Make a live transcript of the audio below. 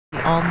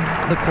On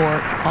the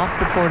court, off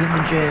the court in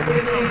the gym,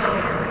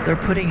 they're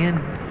putting in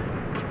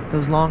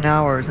those long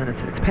hours, and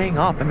it's paying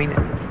off. I mean,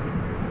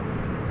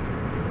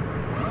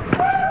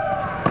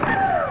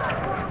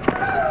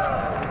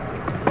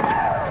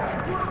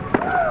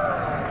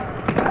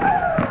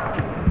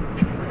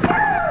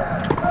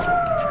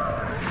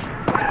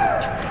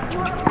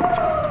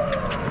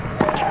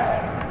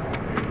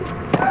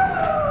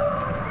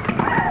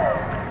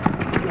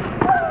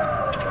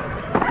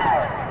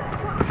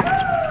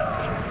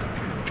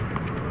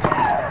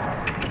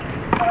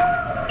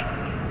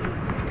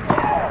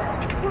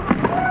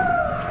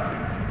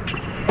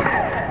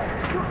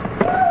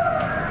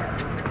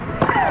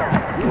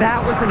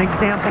 that was an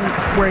example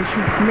where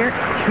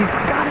she's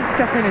got to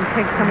step in and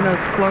take some of those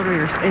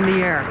floaters in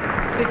the air.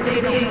 15.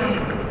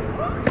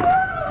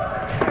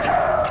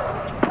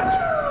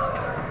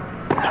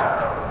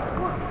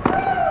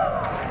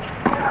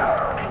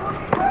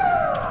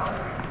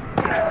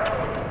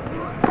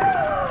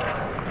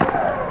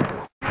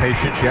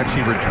 Patient, she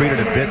actually retreated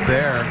a bit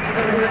there.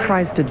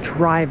 Tries to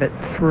drive it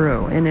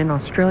through, and in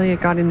Australia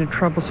got into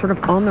trouble sort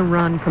of on the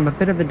run from a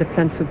bit of a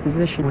defensive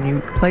position. when you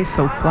play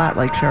so flat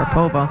like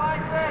Sharapova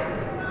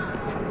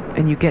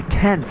and you get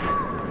tense,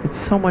 it's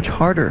so much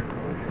harder.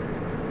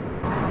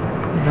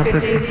 And that's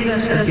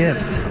a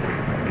gift.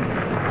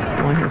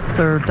 Only her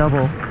third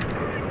double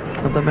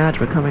of the match,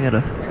 but coming at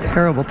a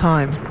terrible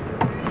time.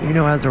 You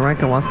know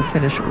Azarenka wants to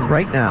finish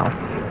right now.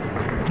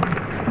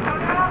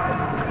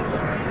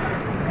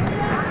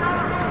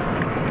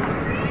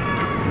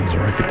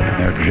 Azarenka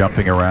down there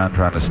jumping around,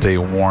 trying to stay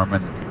warm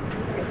and,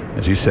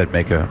 as you said,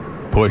 make a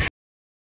push.